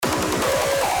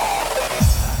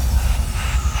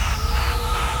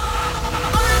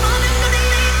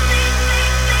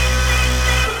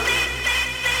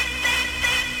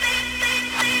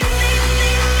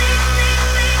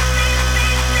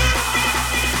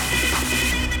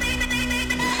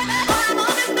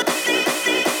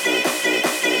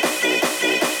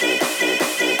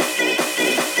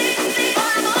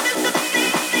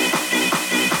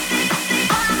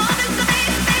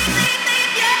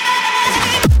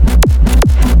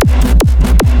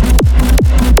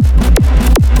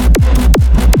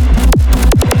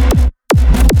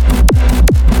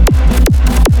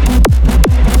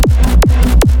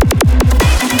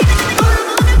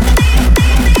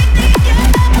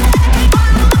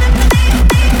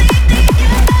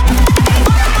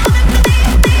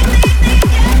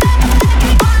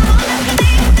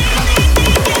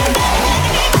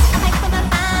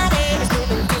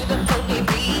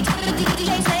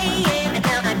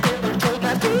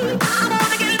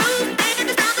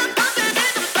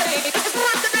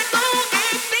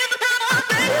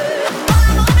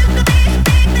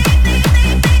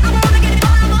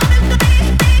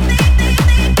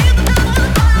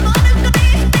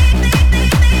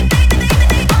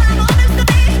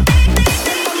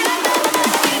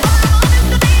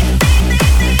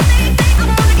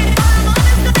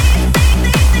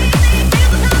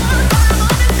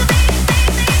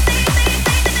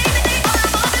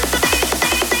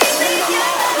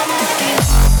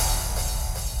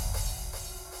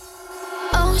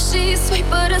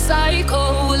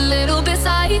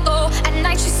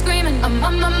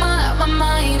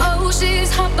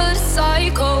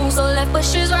left but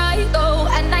she's right though.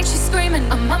 At night she's screaming,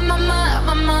 I'm on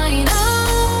my mind.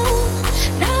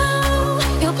 No,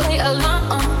 you'll play along,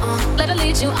 let her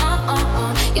lead you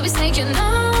on. You'll be saying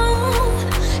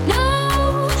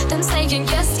no, then saying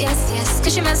yes,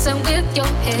 cause you're messing with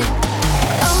your head.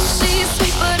 Oh, she's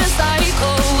sweet but a psycho,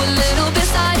 a little bit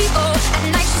psycho.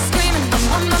 At night she's screaming, I'm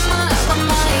on my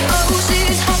mind. Oh,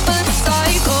 she's hot but a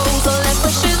psycho, the left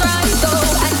but she's right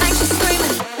though. At night she's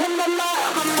screaming, I'm on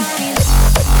my mind.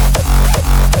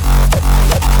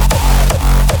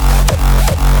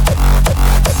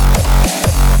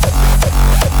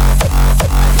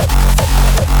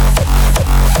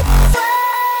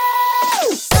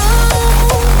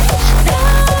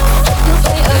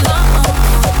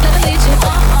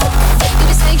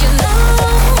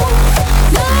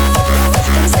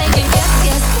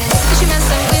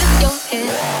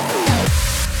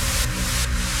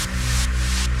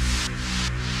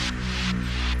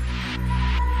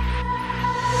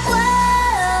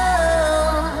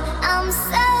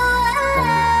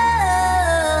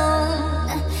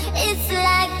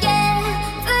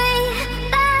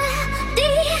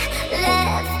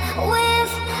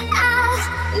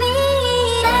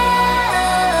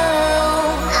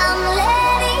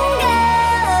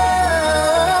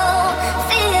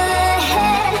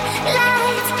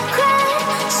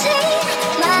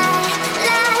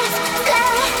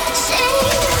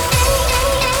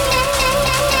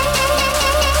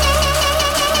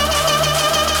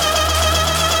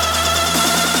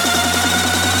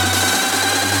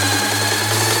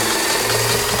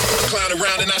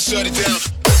 Shut it down.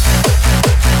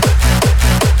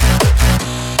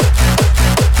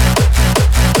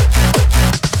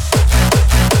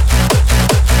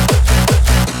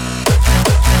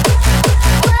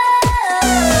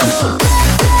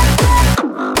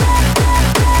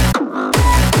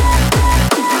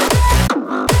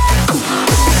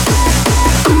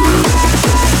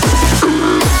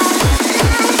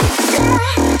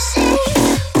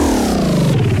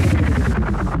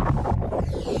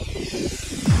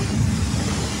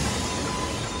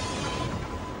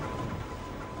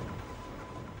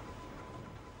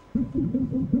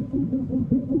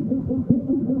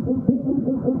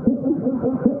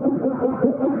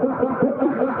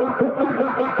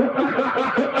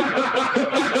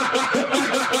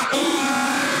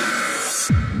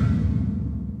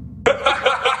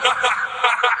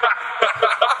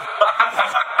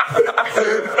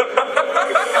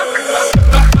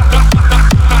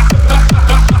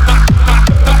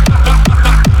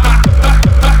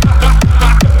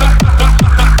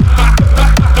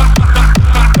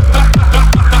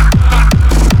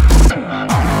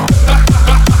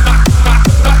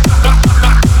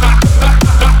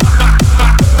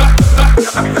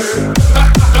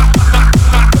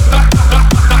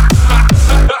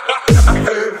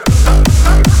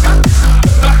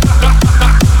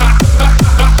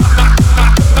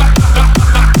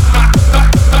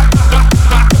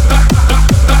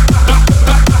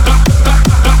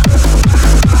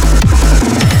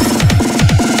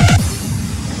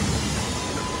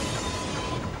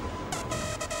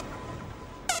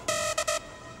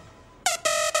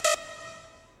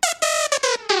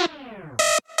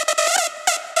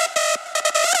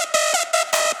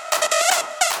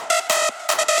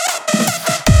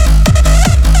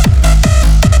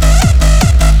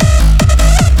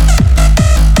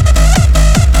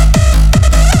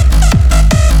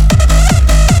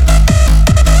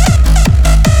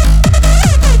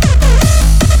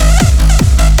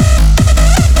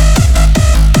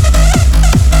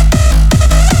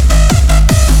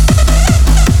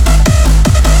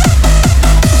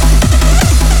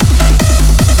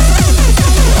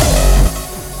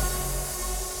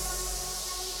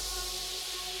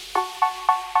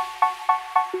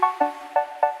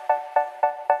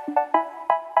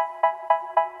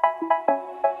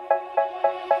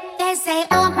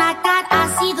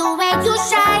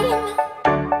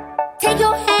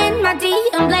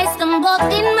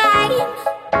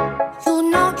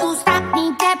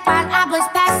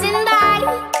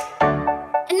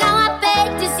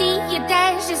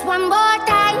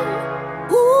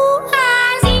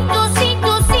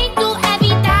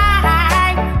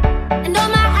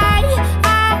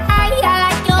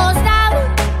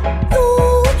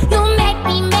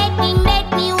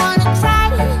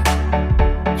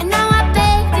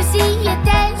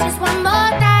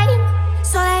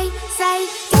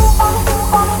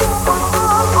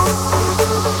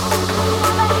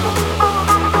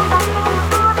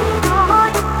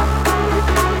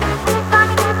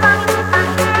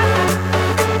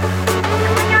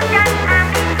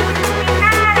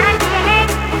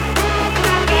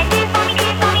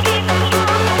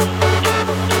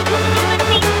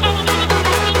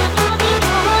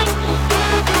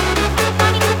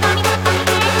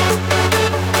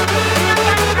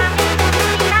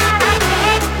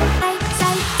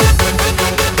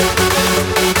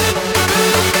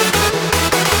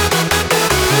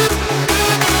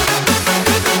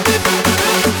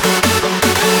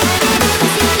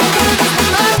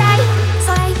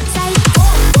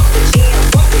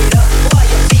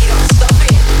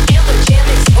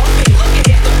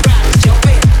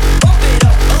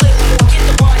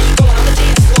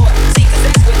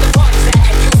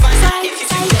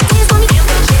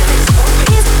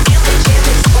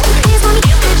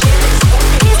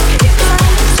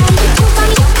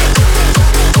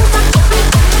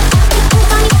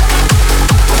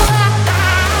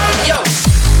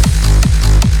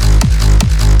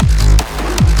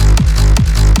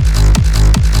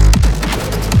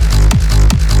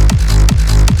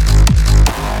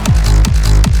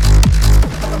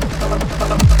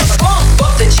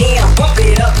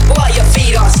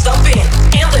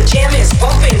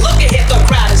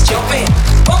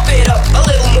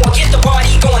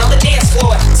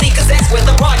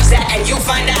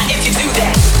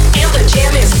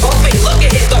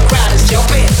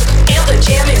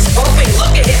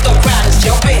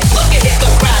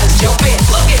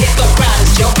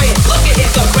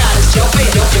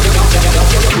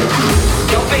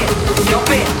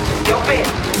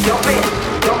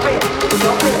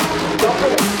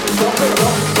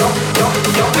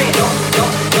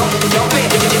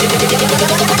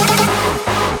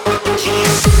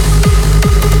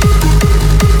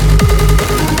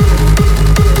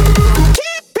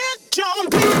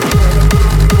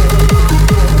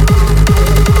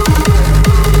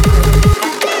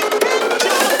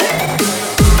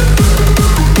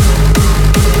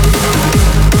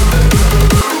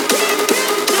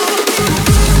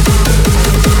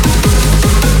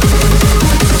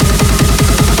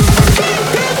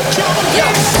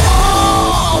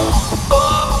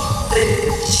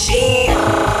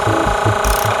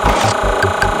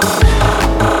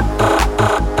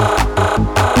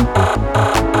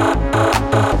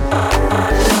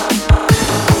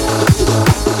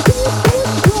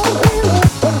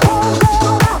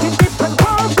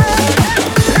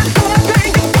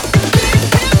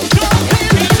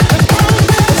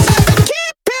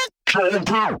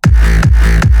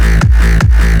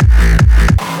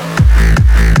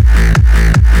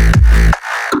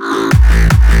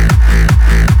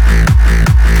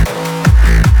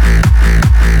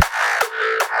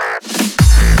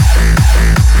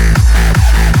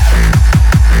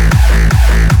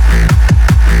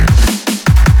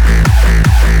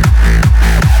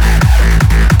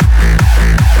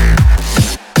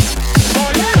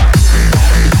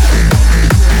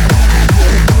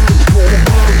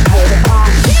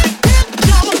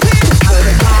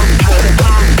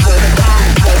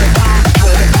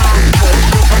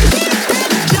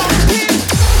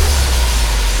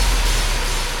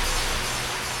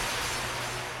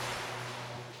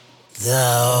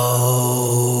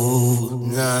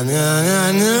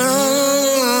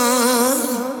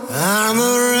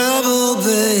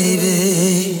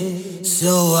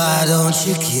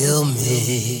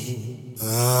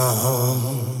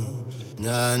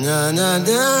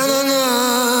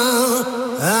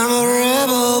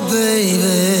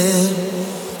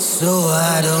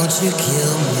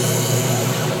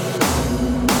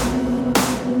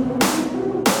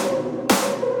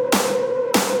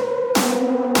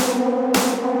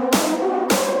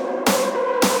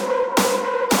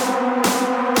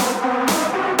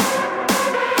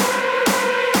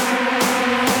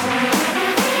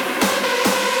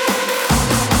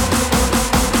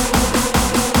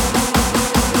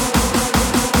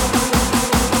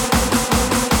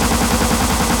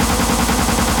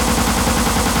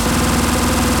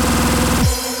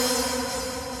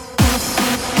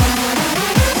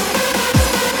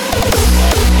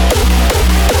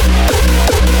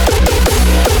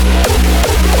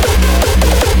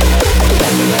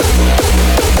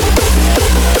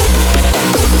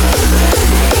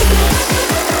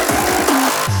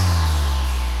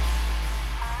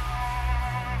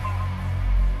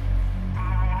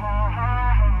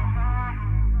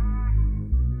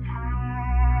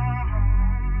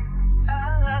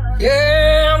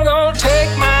 Yeah, I'm gonna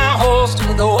take my horse to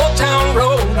the old town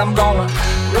road. I'm gonna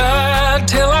ride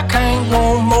till I can't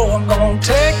no more. I'm gonna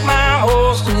take my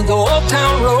horse to the old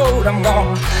town road. I'm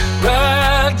gonna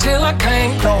ride till I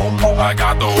can't no more. I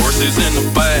got the horses in the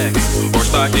bag, horse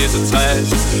stock is attached.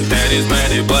 That is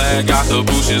matted black, got the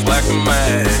bushes black to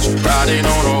match. Riding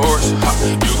on a horse,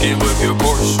 you can whip your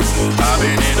course. I've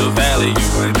been in the valley, you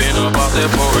ain't been up off that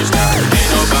porch. Now ain't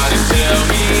nobody tell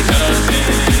me nothing.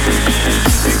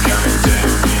 You can't tell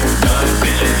me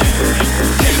nothing.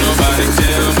 Ain't nobody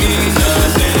tell me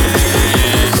nothing.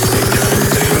 You can't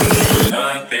tell me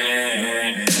nothing.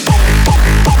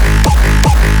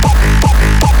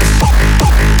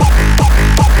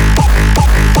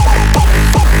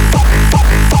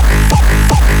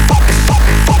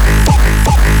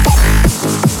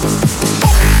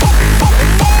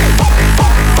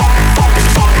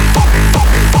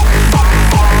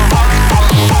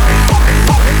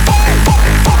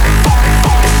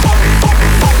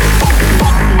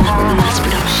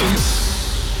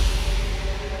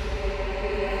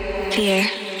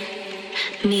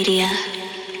 Media,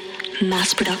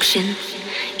 mass production,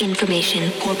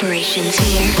 information corporations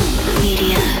here.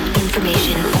 Media,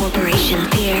 information corporation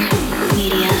here.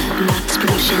 Media, mass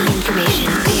production,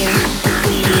 information here.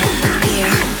 Media,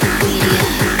 here. Media,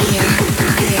 here.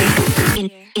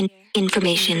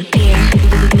 Information here.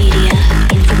 Media,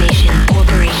 information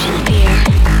corporation here.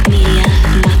 Media,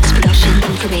 mass production,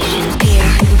 information here.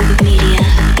 Media,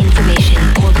 information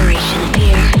corporation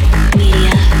here.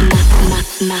 Media,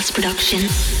 mass production. Production.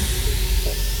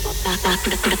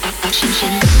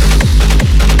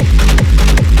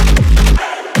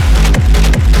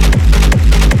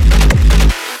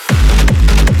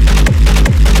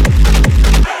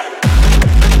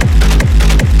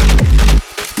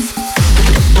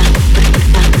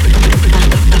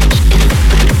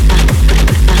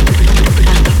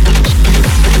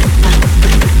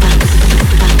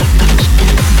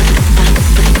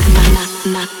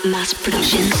 Mass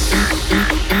production.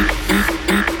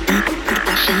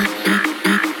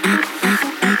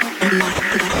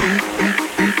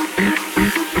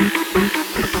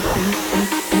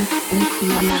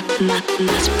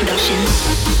 Mass production.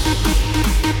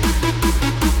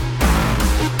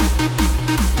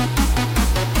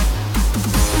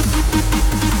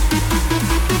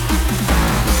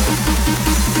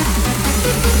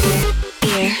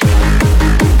 Here.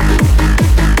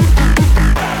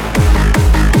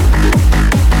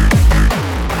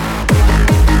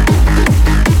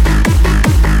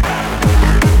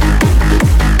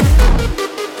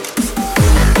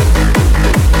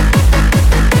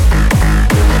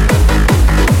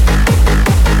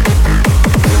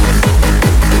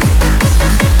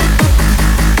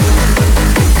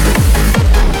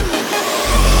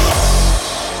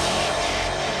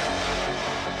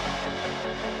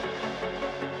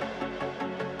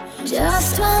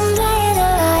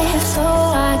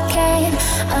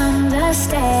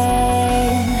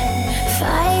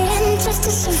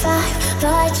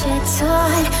 Thought you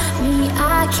taught me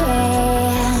I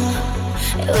can.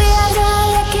 We are the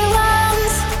lucky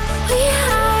ones. We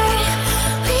are.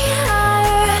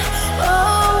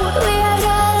 Oh, we are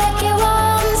the lucky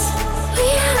ones. We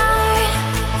are.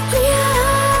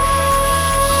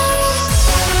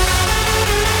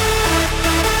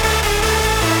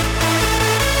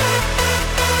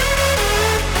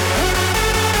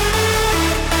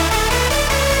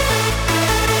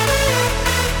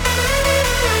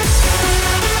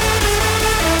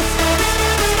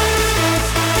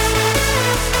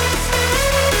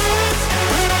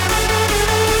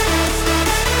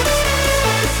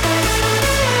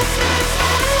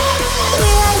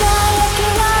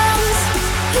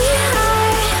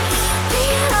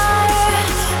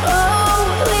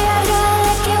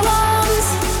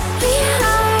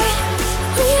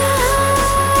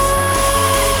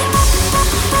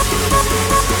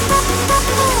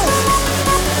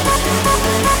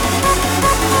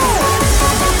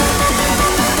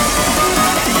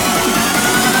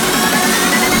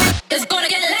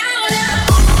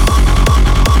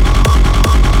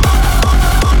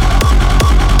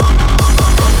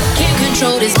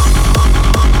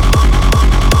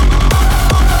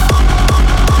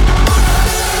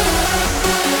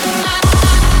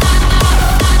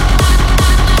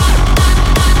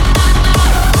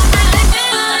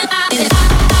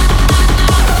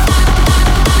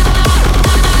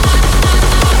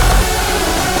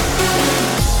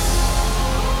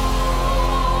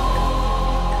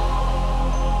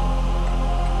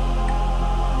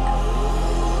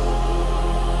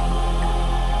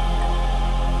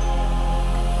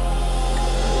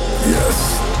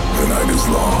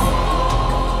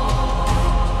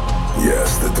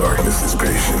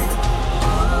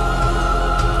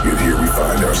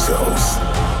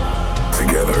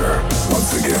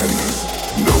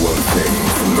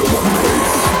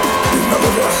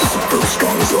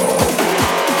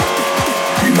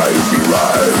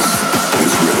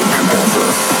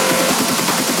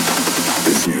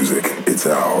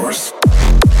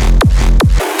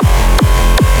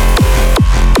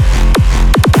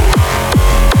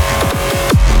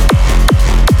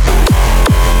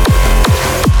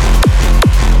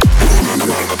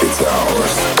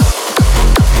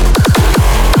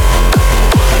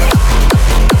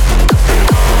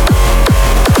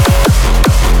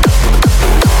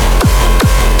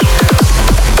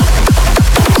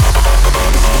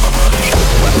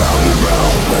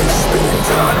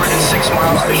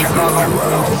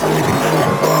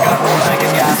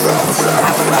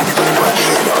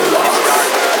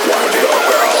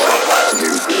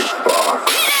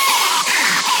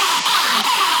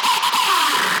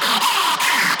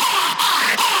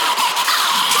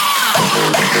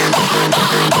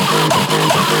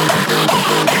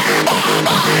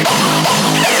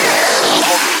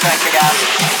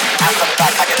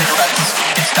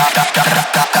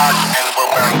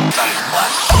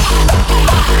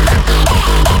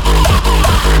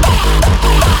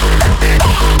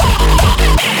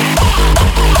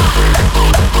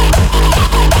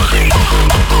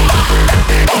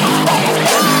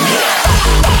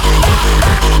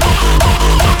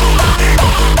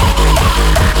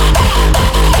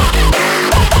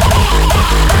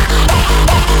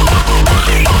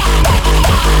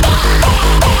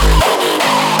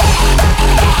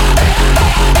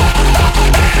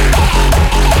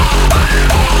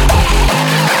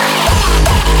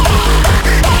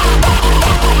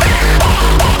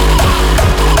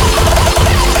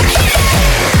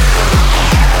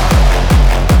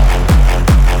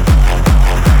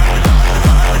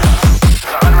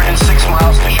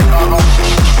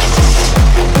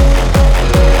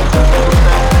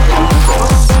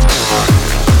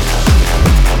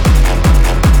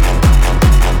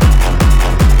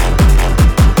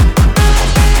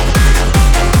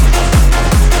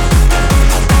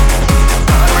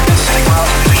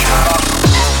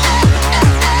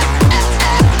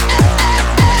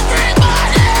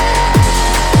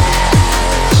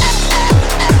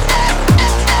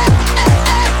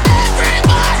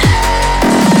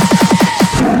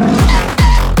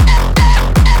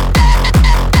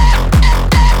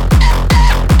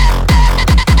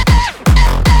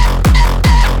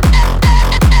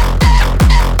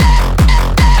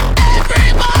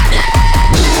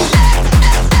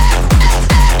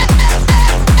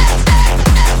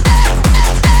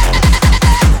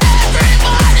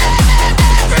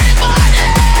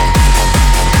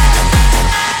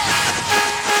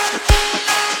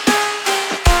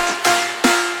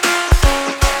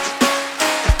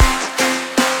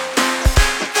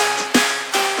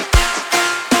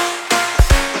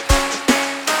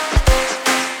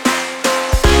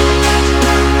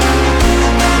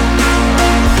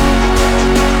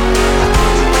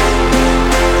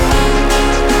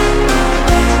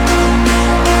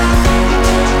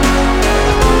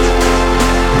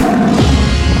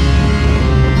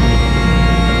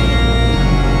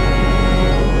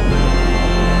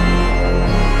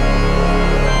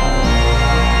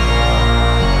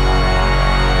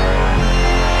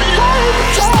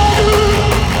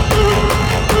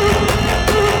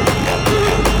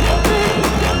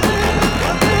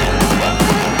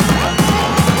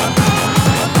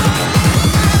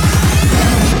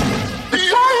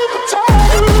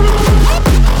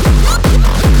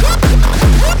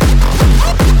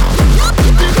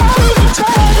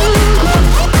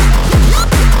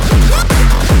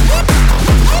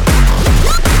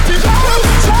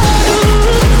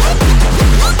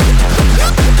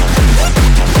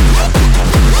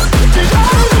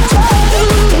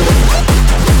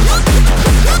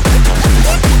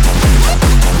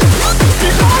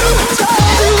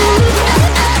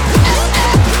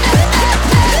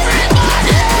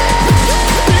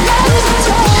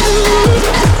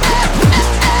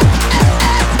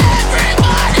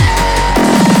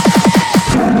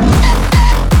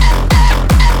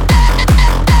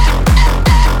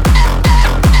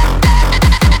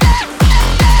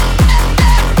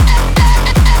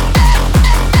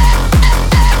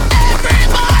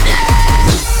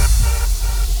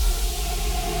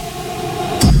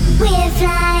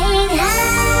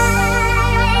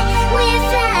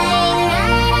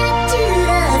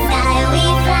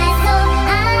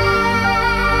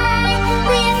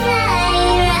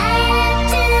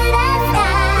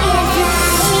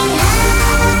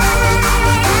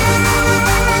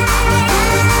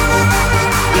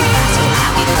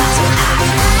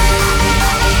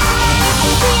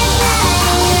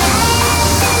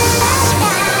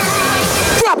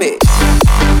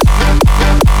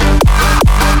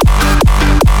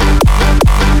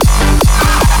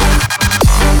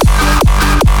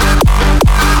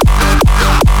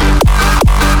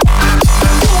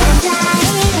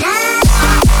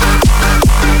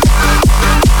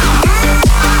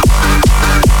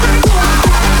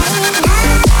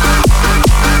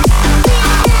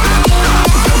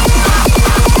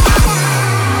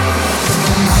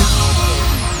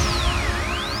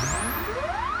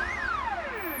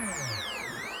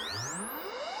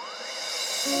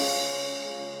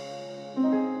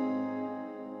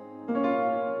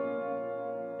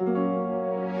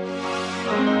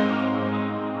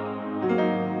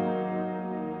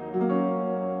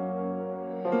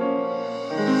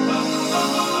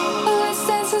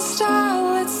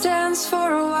 style, let's dance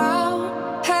for a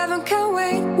while. Heaven can't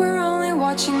wait, we're only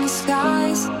watching the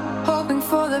skies. Hoping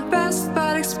for the best,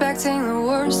 but expecting the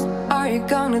worst. Are you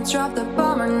gonna drop the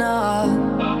bomb or not?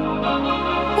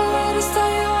 Let us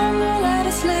stay young or let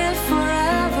us live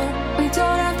forever. We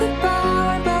don't have the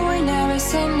power, but we never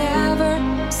say never.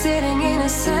 Sitting in a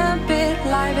sandpit,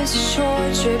 life is a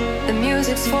short trip. The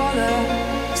music's for the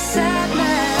sad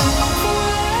man.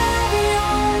 Forever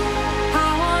young, I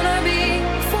wanna be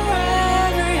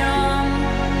forever young.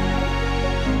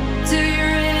 Do you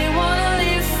really wanna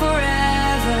live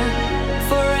forever,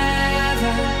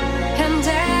 forever and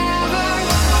ever?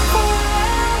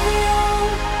 Forever young,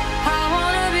 I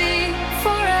wanna be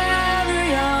forever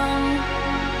young.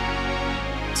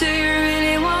 Do you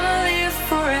really wanna live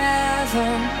forever,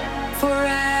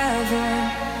 forever,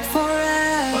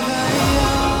 forever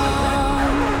young?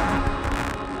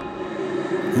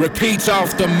 Repeat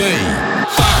after me.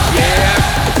 Fuck yeah.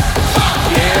 Fuck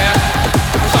yeah.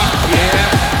 Fuck yeah.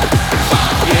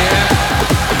 Fuck yeah.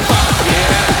 Fuck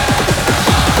yeah.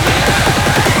 Fuck yeah.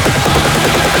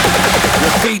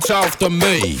 Repeat after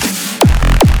me.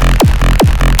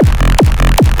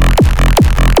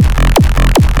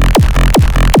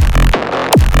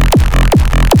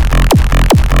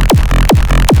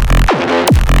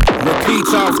 Repeat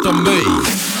after me.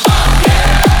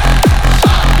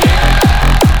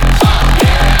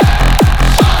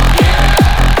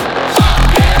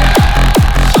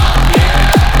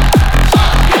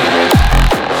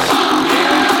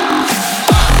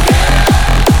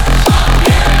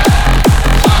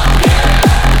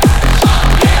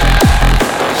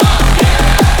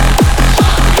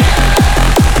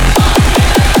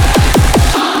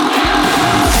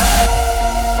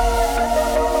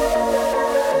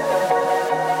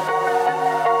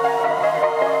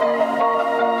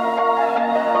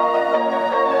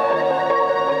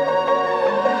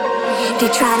 They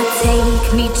try to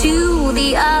take me to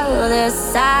the other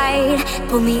side,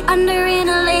 pull me under in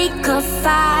a lake of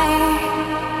fire.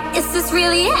 Is this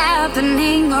really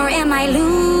happening or am I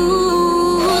losing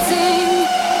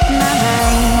my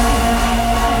mind?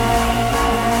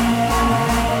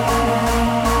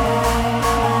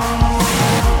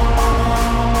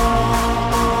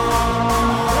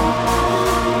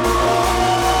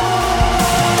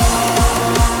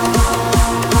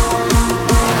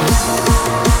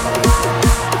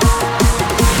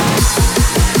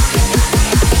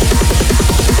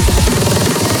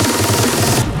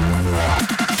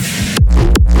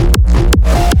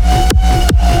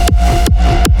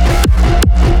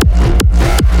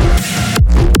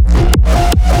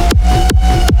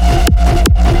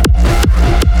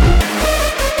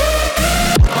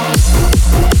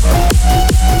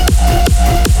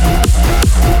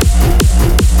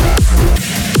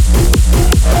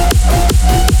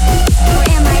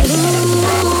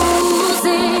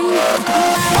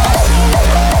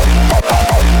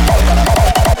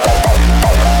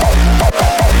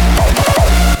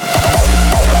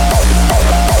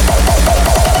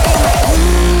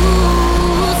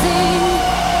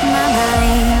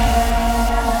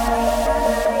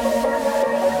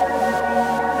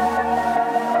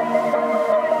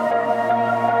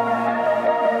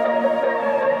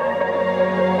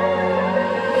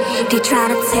 They try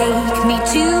to take me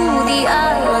to the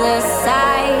other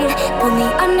side, pull me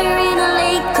under in a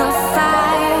lake of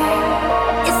fire.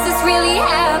 Is this really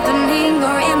happening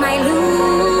or am I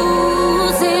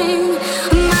losing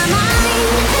my mind?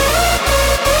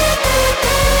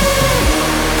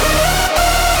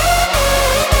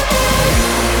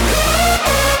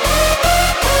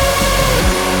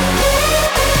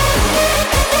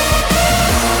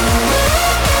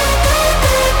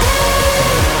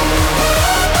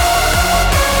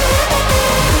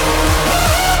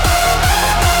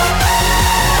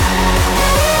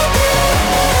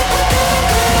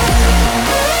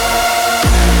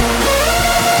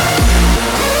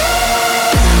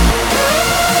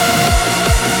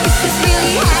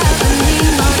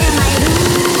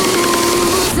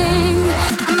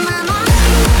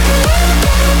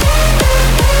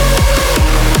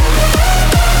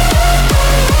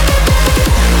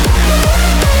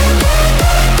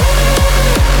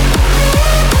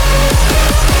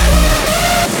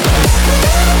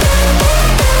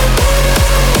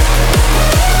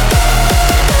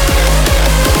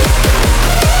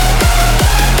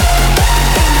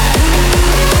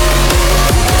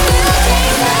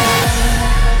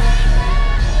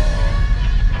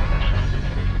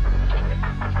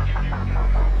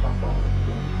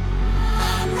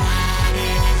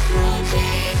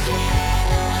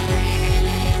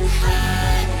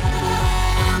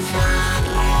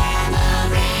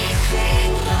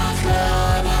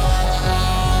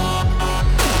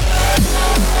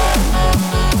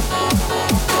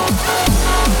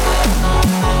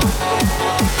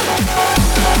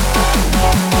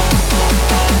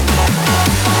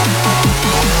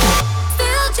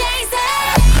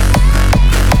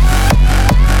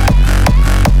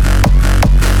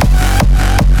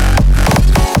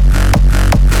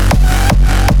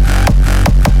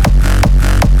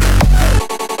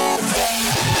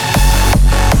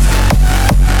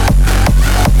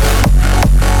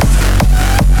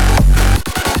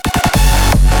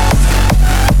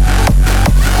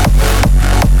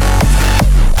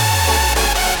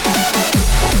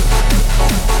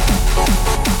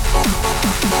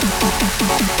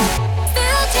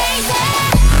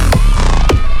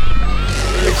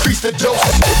 increase the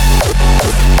dose.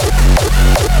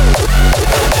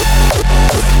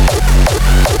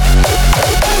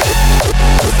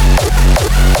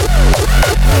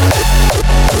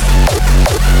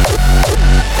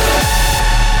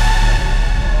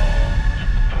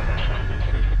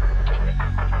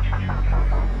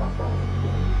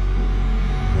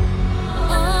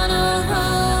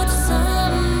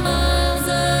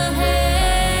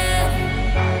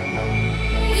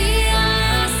 We are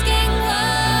asking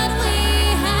what we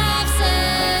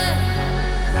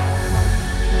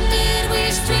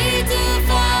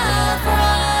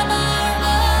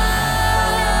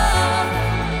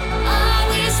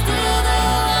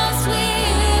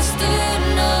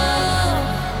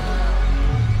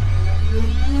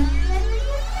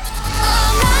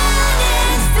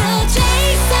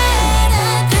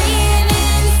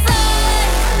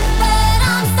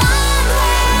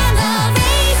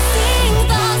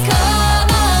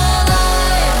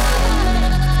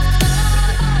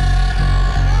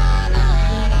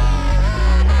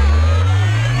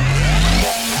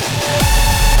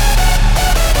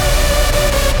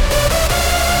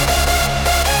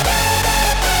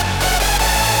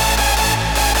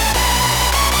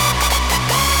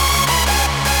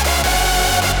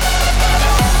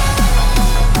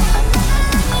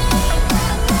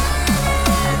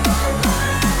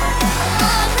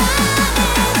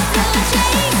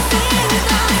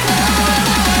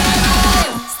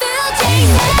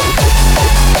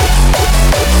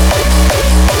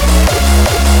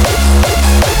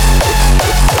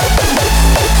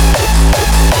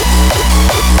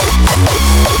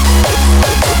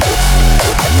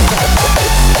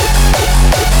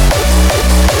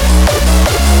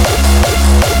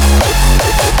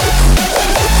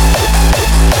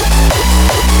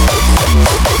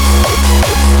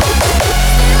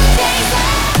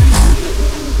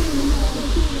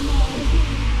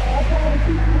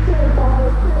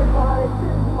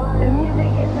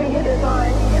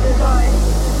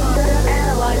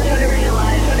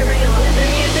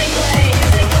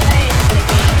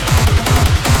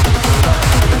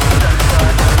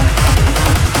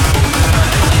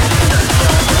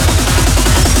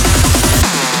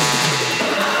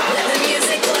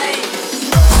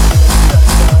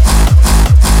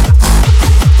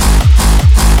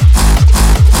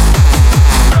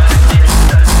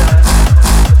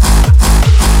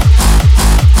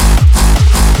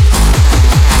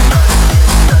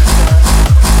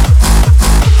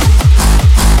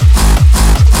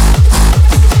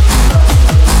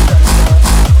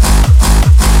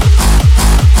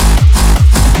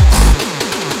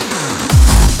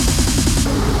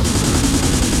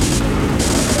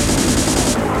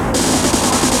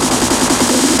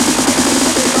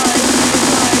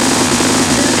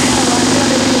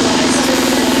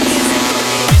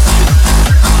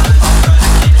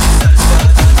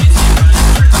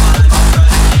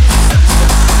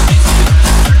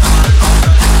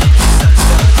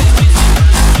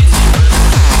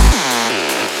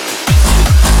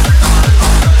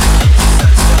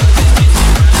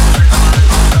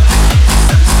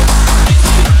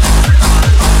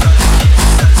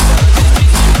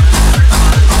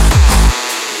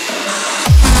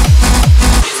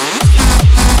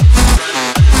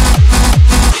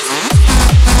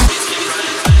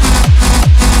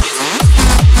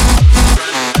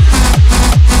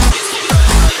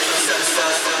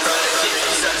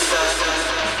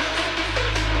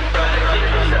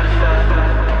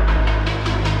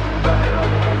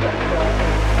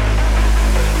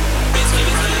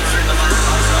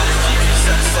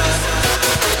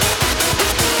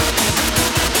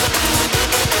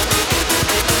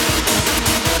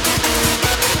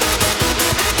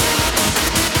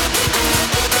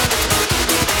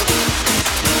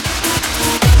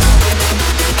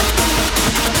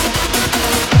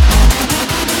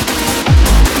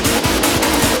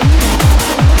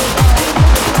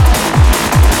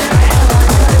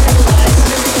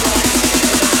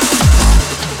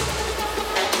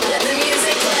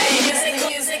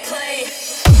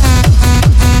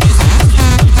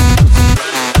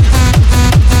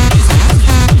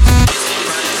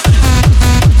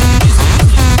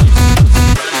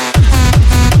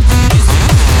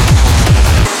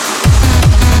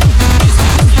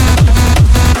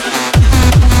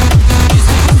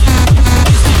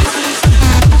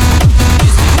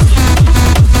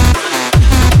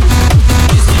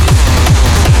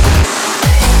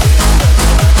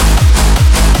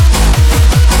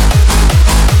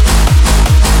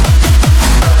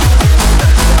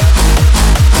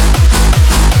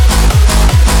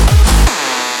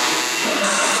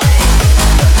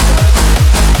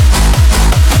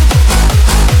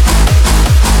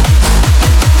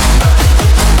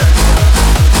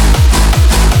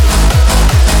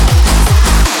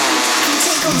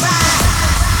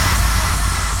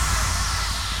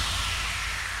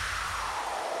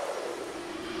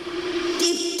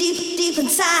deep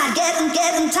inside. Get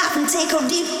on top and take a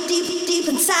deep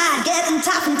inside. Get on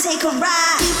top and take a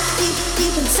ride.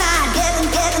 Deep inside. Get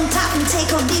on top and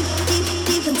take a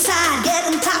deep inside. Get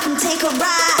on top and take a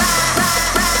ride.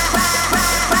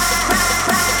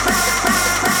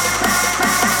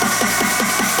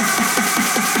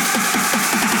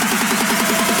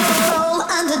 Roll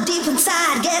under deep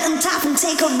inside. Get on top and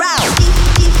take a ride.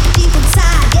 Deep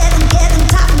inside. Get on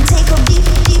top and take a deep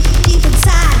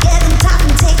inside. Get on top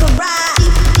and take a ride.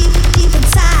 Deep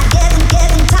inside. Get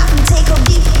on top and take a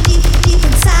deep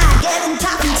inside. Get on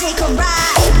top and take a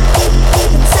ride.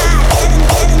 Deep inside. Get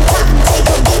on top and take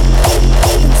a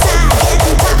deep inside. Get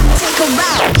on top and take a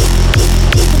ride.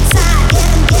 Deep inside. Get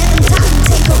on top and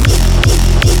take a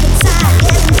deep inside.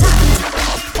 Get on top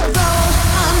and roll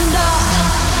under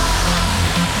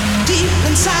deep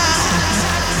inside.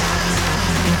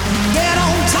 Get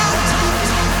on top and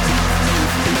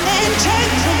take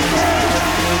the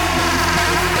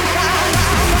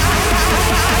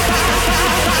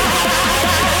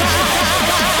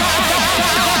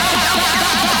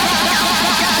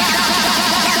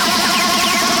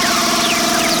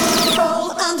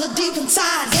roll under deep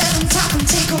inside. Get on top and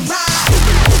take a ride.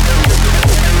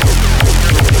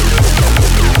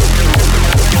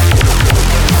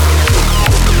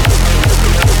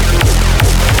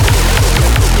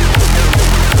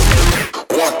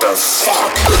 What the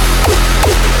fuck?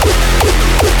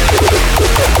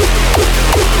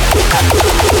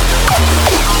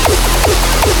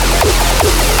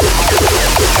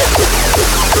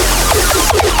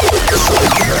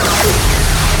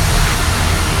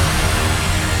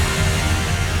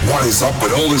 What is up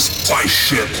with all this Psy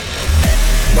shit?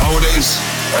 Nowadays,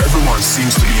 everyone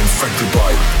seems to be infected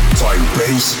by Psy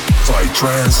bass, Psy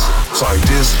trance, Psy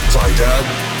this, Psy that.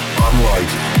 I'm like,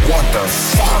 what the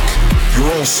fuck?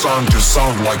 You're all starting to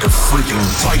sound like a freaking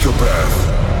psychopath.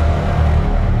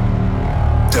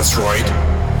 That's right,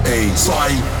 a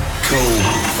psychopath.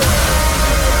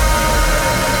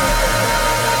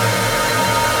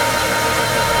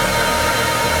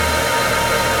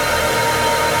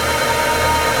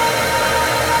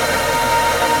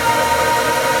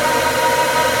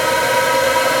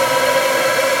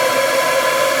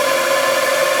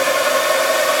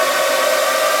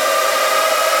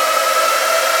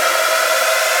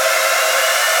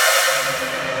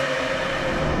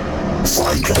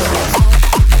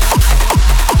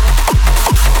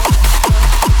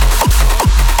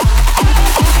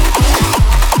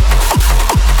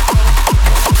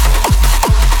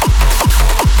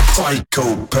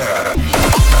 Psychopath.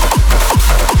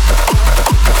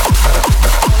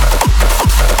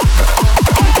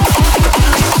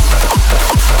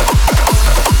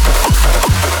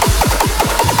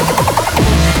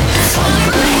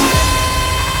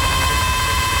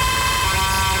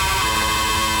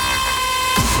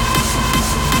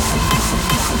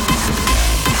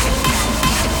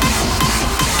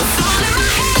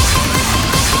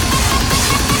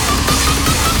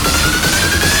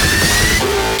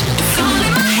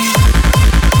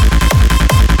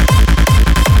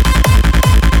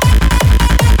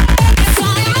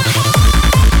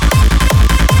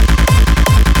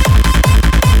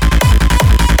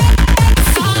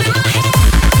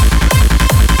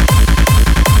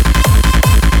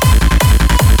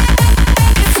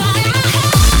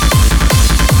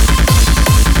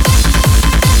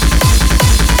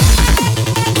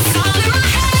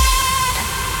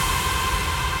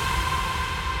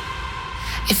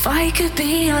 If I could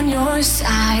be on your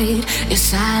side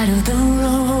of the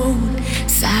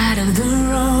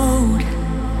road,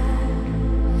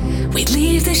 we'd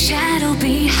leave the shadow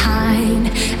behind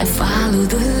and follow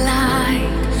the light,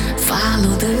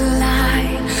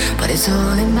 but it's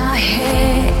all in my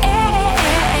head.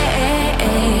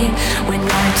 When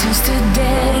night turns to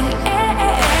day,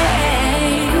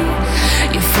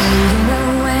 you're fading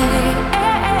away,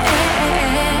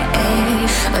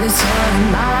 but it's all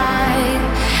in mine.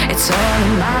 It's all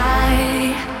in mine.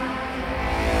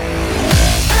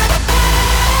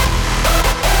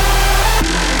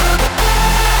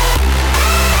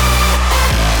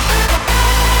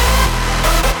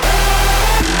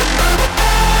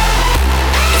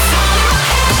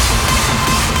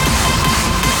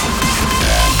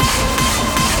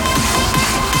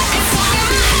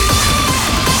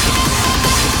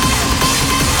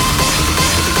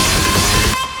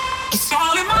 It's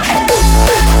all in my head.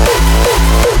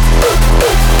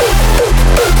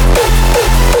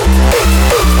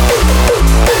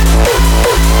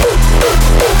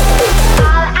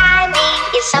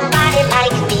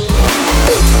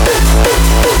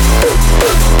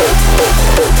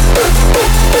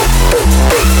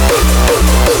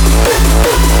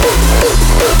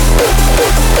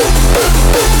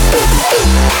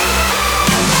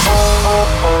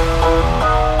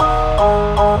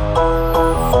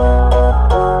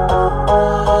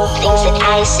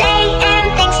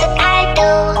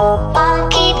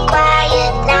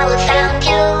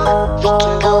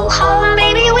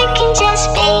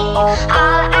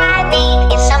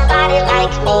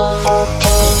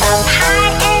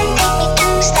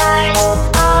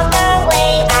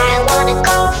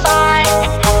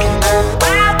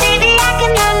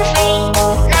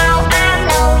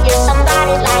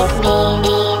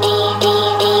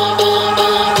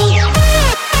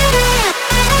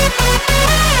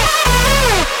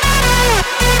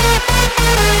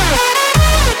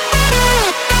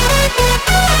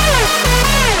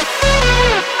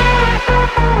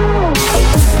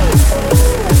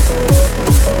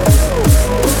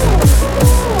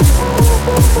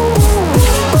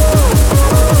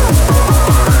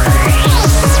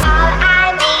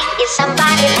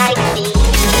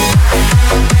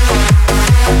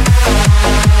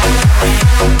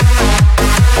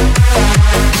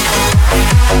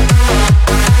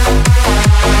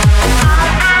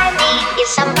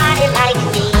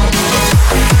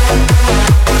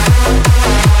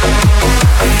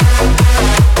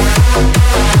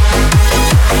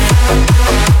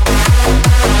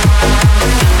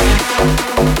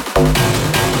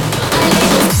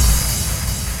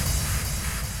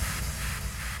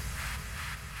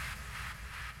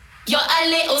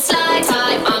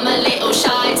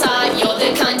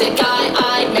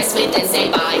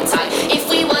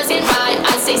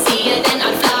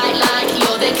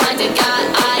 kind of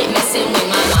guy messing with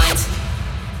my mind.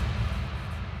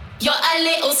 You're a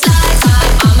little sly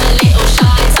type, I'm a little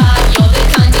shy type. You're the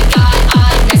kind of guy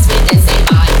I'd mess with and say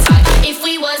bye type. If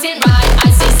we wasn't right,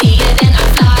 I'd say see ya, then I'd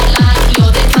fly like.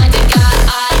 You're the kind of guy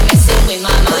I'd messing with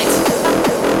my mind.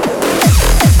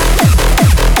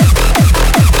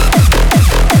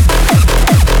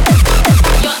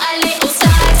 You're a little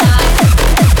sly type.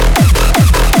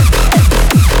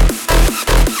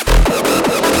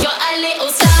 You're a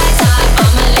little sly type,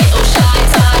 I'm a little shy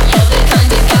type. You're the kind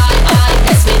of guy I'd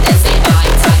mess with and say bye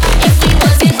type. If we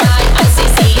wasn't right, I'd say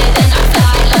see ya, then I'd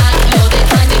fly like. You're the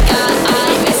kind of guy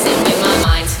I'd messing with my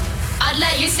mind. I'd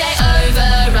let you stay over,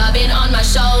 rubbing on my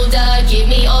shoulder. Give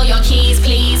me all your keys,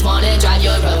 please, wanna drive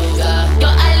your Rover. You're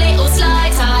a little sly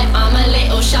type, I'm a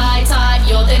little shy type.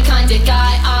 You're the kind of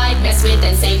guy I'd mess with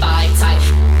and say bye type.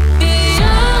 Be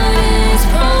honest,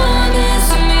 promise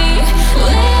me,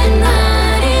 we're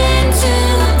not in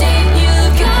too deep. You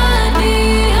got me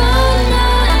on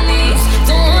my knees,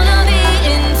 don't wanna be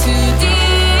in too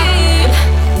deep.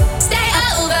 Stay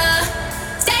over,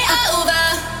 stay over,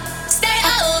 stay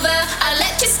over. I'll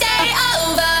let you stay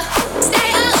over,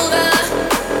 stay over,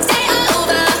 stay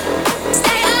over,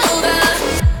 stay over.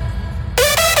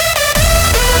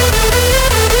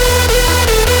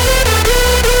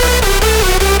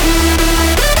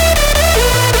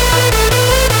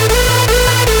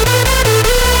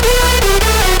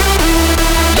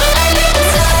 You're a little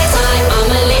sly type,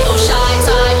 I'm a little shy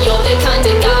type. You're the kind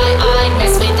of guy I'd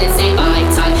mess with and say bye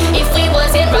type. If we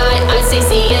wasn't right, I'd say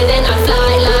see ya, then I'd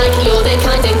fly like. You're the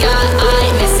kind of guy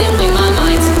I'd messing with my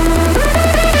mind.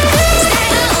 Stay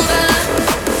over,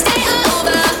 stay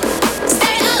over,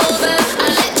 stay over.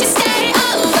 I'll let you stay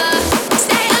over,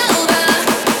 stay over,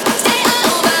 stay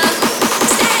over,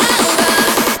 stay over.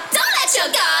 Don't let your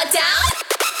guard down.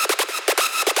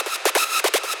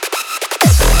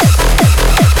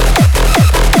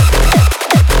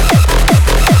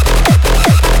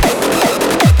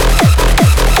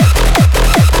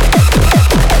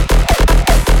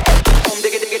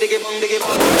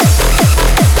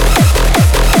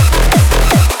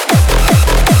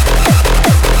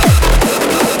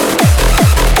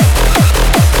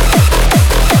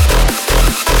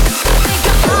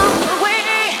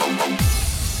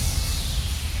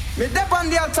 Me dip on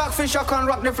the attack fish, I can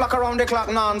rock the flock around the clock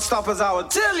non-stop as I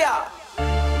would tell ya.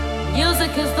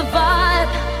 Music is the vibe,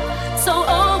 so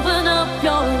open up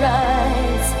your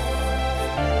eyes.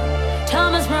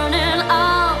 Time is running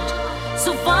out,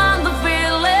 so find the feeling.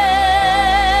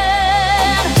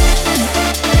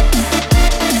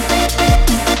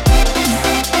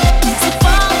 So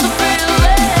find the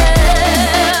feeling.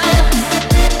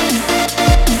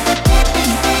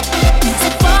 So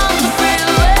find the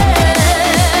feeling.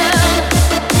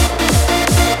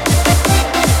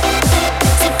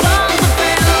 So find the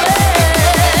feeling.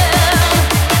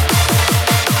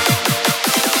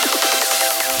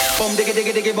 Boom diggy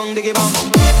diggy diggy bong diggy bong.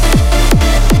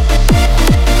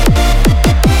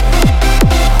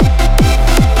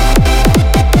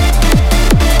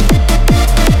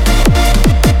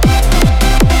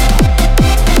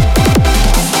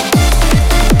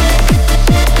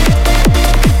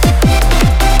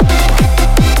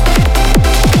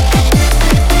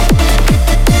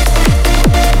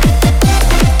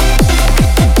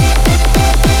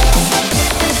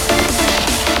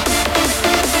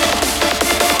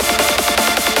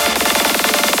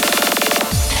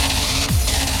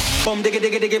 Boom diggy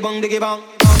diggy diggy bong diggy bong.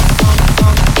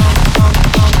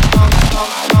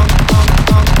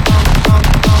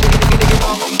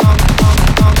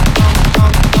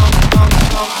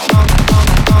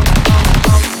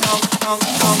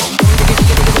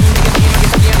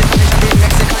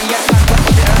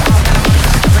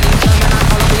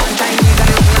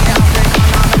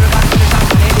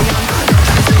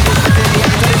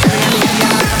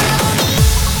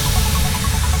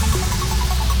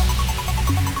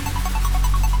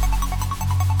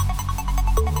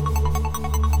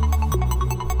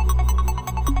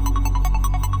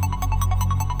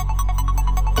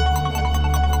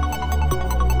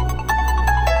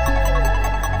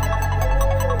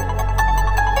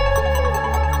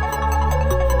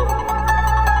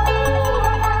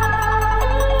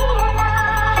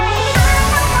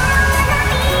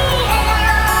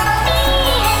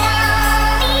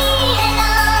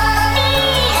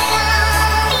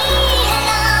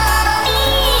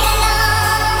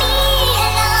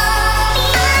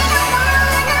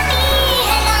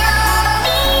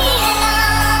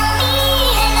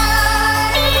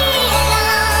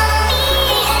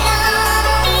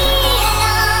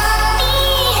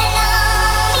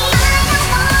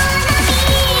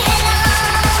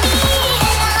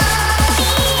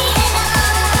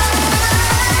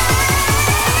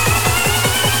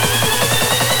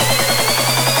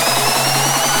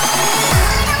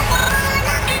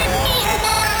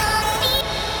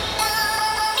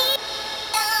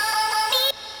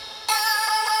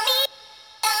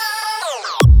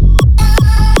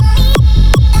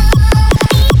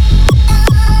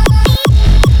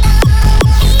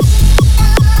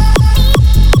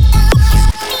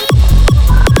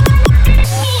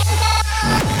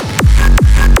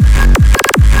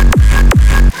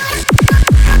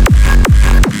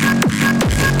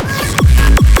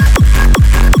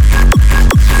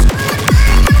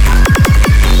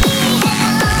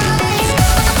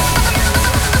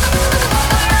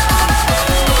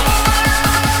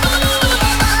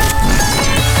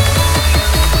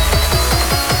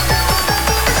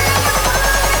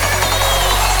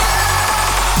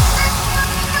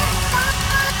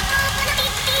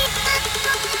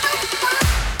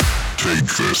 Take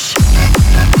this.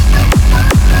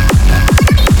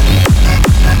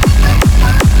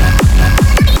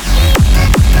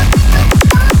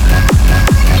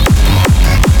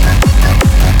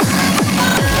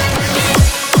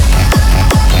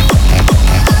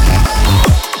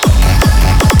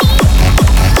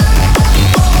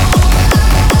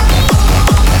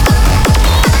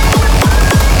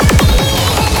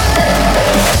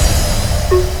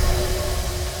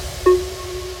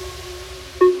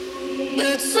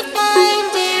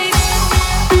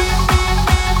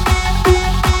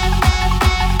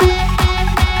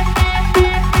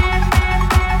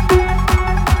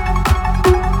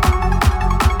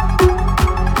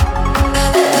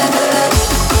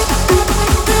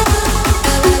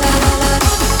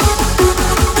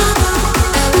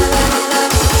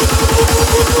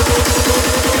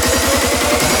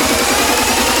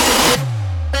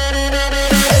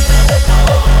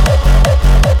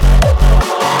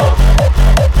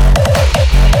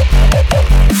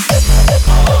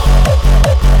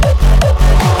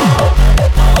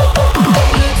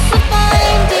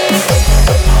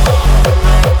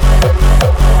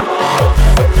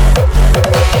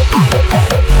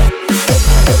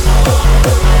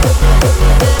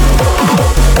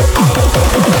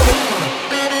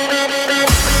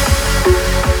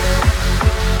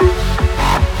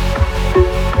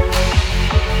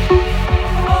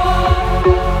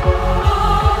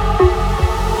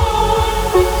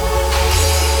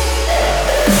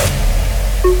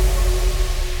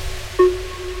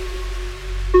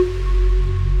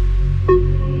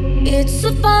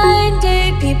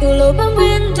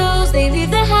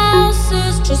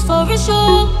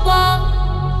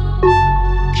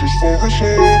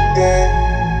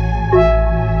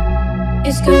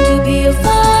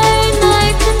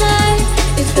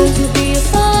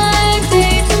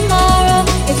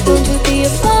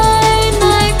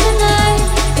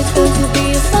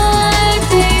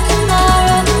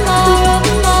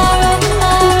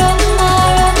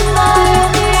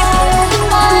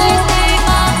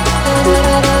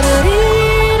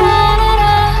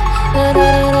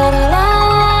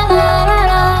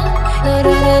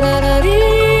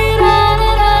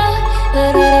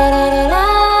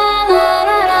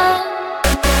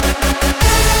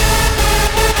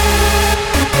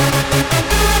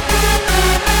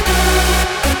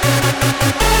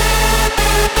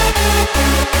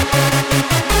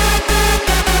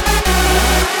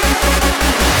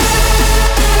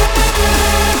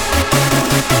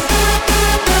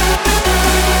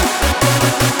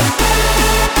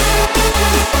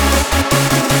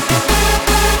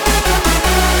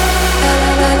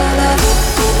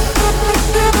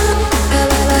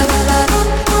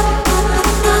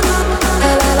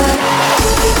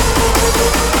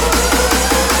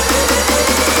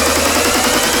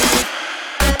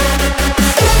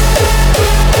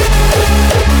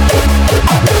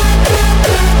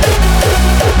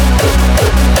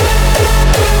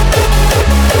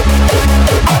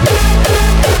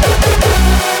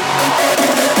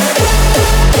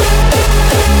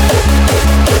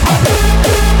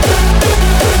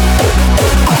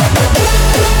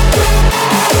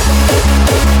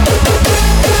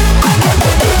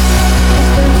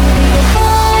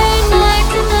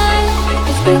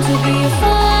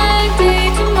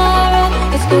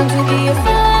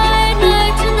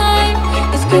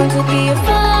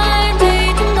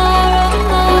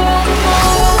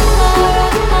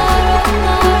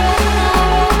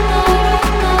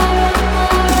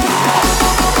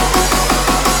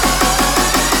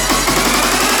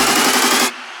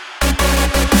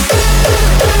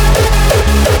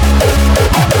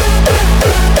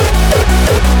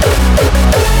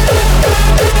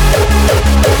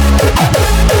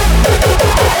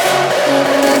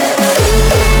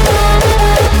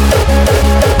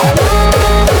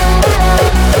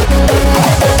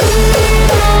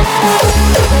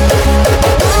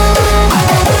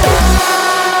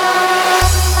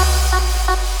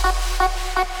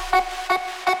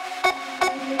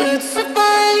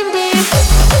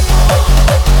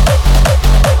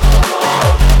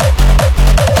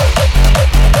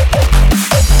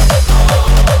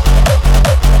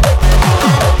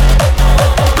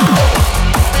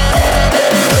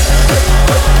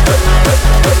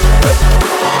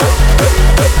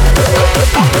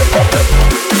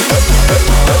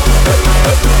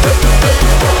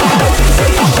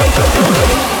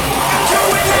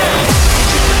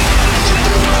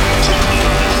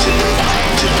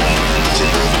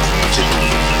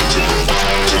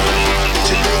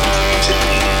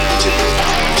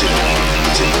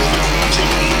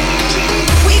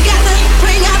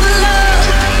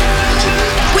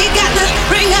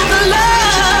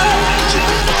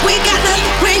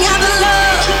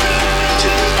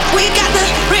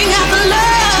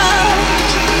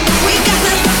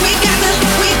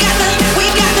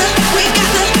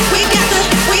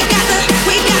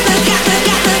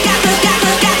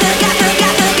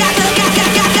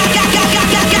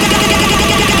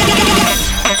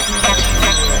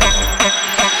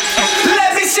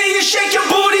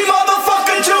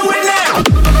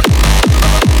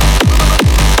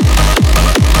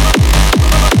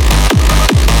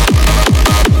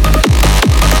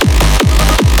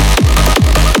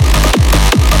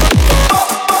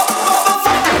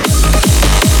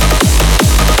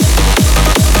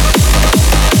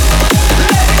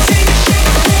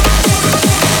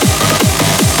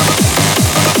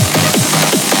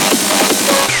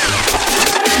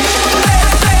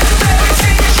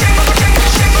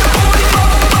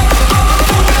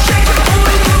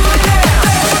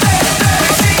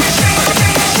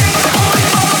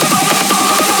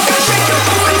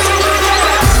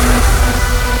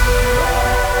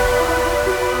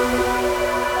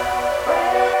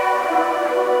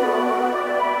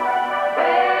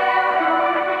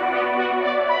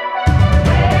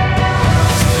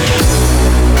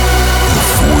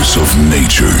 force of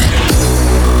nature.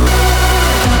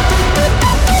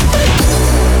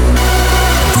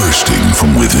 Bursting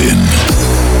from within.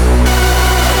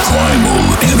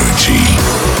 Primal energy.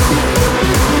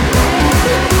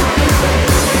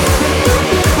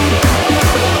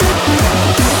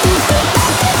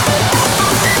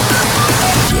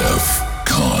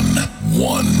 DEFCON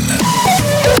 1.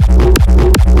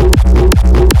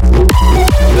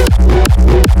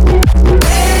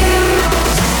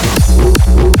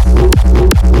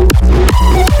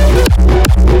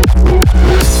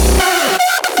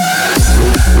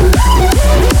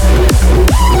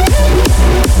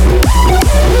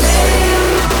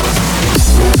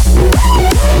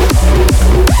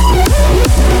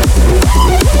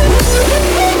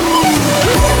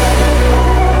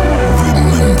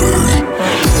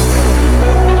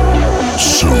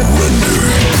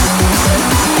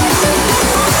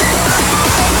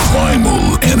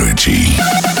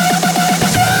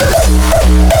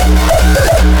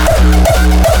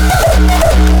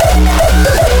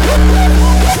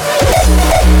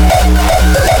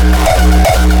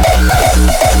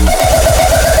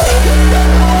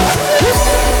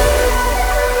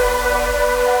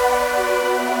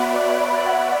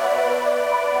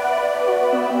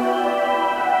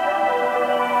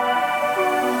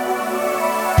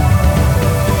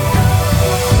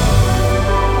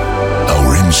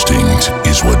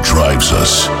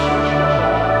 Us.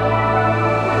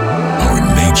 Our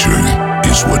nature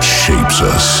is what shapes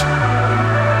us.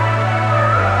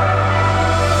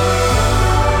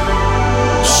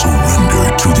 Surrender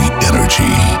to the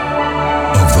energy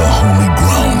of the holy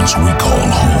grounds we call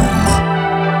home.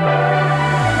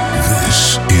 This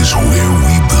is where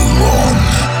we belong.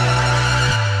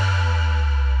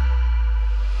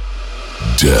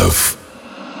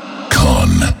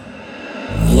 DEFCON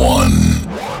 1.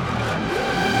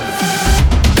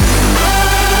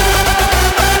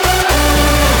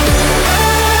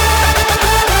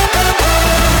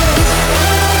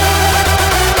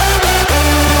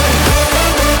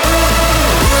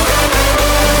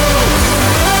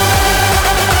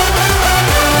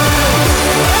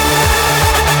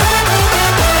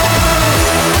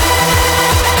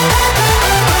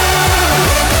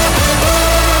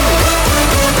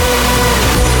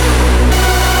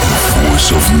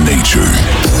 Of nature,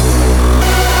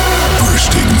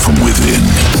 bursting from within,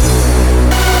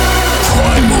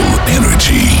 primal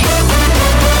energy.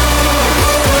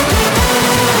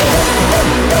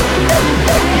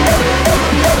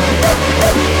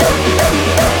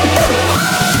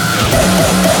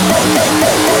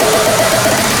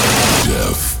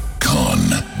 DEFCON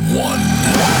 1.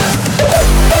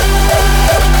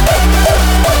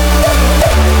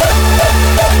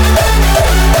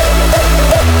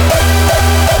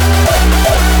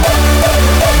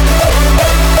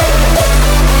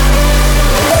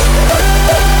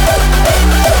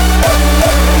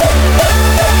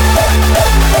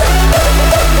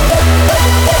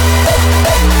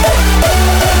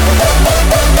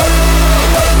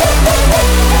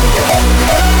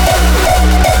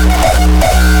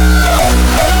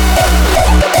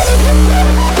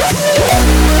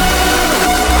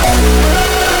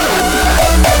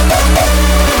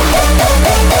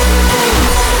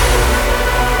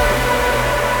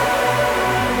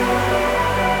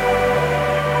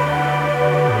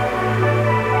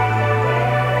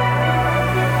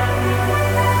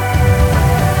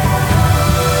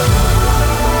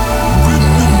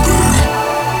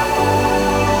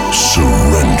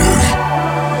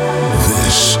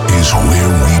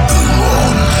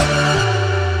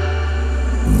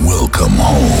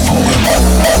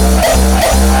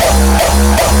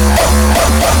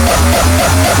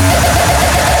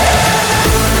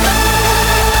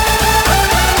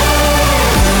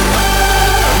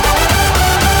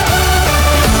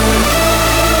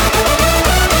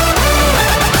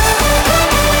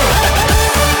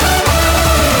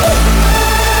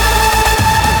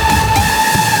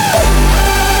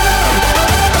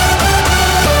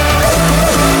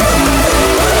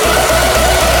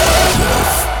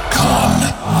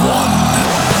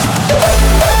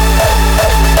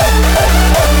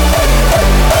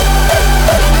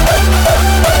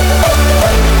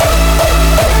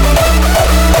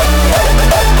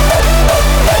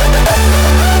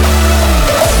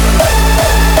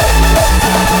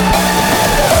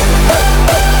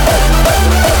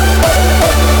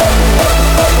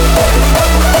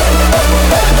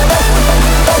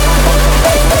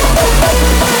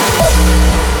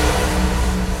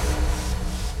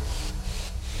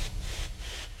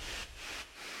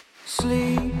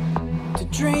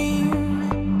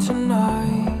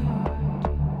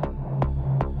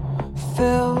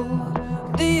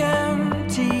 the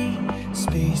empty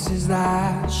spaces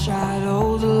that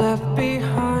shadows left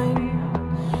behind.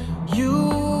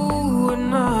 You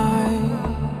and I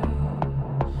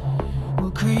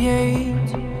will create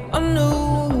a new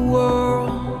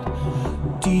world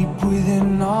deep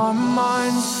within our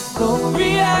minds. Though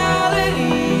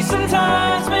reality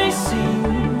sometimes may seem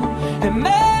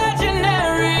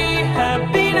imaginary,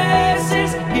 happiness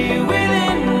is here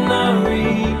within our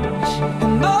reach.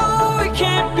 And though it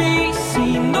can't be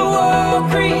seen, the world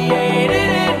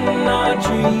created in our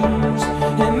dreams.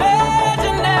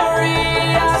 Imaginary,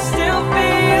 I still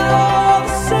feel all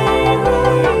the same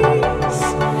ways.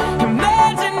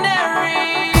 Imaginary.